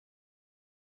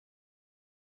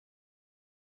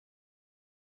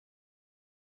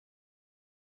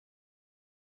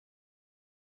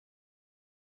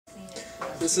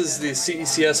This is the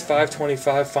CECS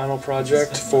 525 final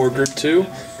project for Group 2,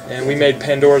 and we made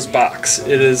Pandora's box.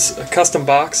 It is a custom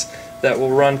box that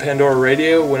will run Pandora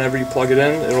Radio whenever you plug it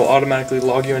in. It will automatically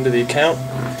log you into the account.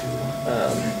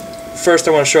 First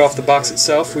I want to show off the box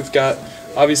itself. We've got,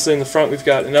 obviously in the front we've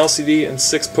got an LCD and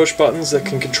 6 push buttons that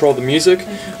can control the music.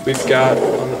 We've got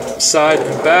on the side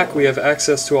and back we have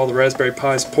access to all the Raspberry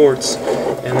Pi's ports,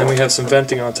 and then we have some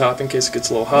venting on top in case it gets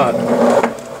a little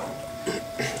hot.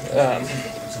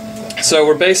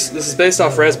 So this is based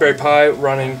off Raspberry Pi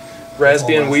running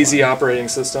Raspbian Wheezy operating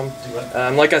system.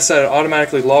 Like I said, it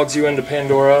automatically logs you into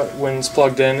Pandora when it's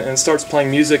plugged in, and it starts playing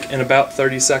music in about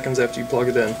 30 seconds after you plug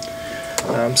it in.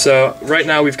 So right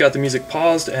now we've got the music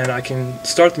paused, and I can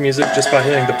start the music just by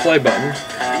hitting the play button.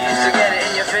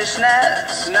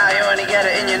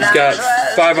 We've got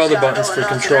 5 other buttons for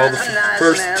control. The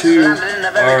first 2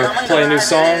 are play a new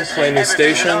song, play a new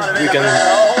station. We can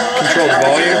control the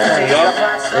volume, turn it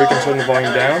up, or we can turn the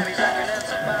volume down.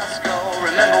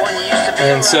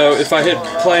 And so if I hit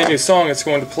play a new song, it's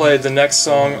going to play the next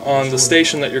song on the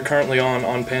station that you're currently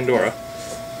on Pandora.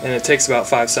 And it takes about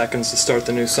 5 seconds to start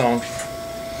the new song.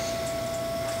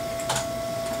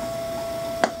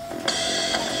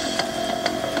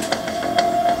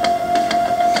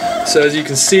 So as you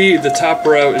can see, the top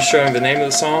row is showing the name of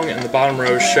the song and the bottom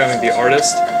row is showing the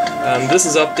artist. This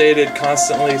is updated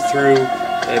constantly through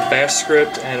a bash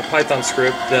script and a Python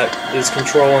script that is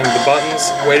controlling the buttons,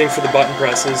 waiting for the button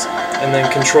presses, and then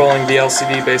controlling the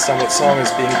LCD based on what song is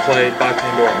being played by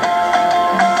Pandora.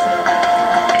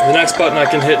 The next button I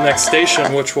can hit next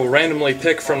station, which will randomly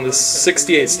pick from the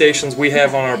 68 stations we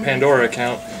have on our Pandora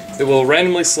account. It will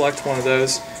randomly select one of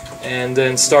those and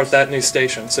then start that new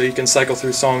station, so you can cycle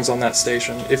through songs on that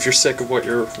station if you're sick of what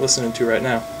you're listening to right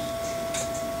now.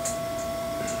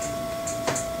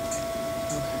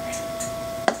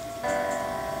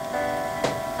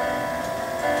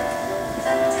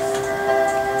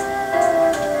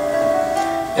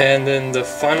 And then the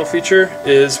final feature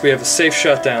is we have a safe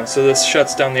shutdown. So this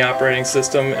shuts down the operating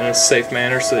system in a safe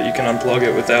manner so that you can unplug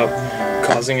it without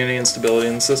causing any instability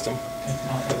in the system.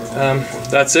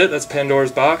 That's it. That's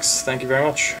Pandora's box. Thank you very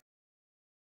much.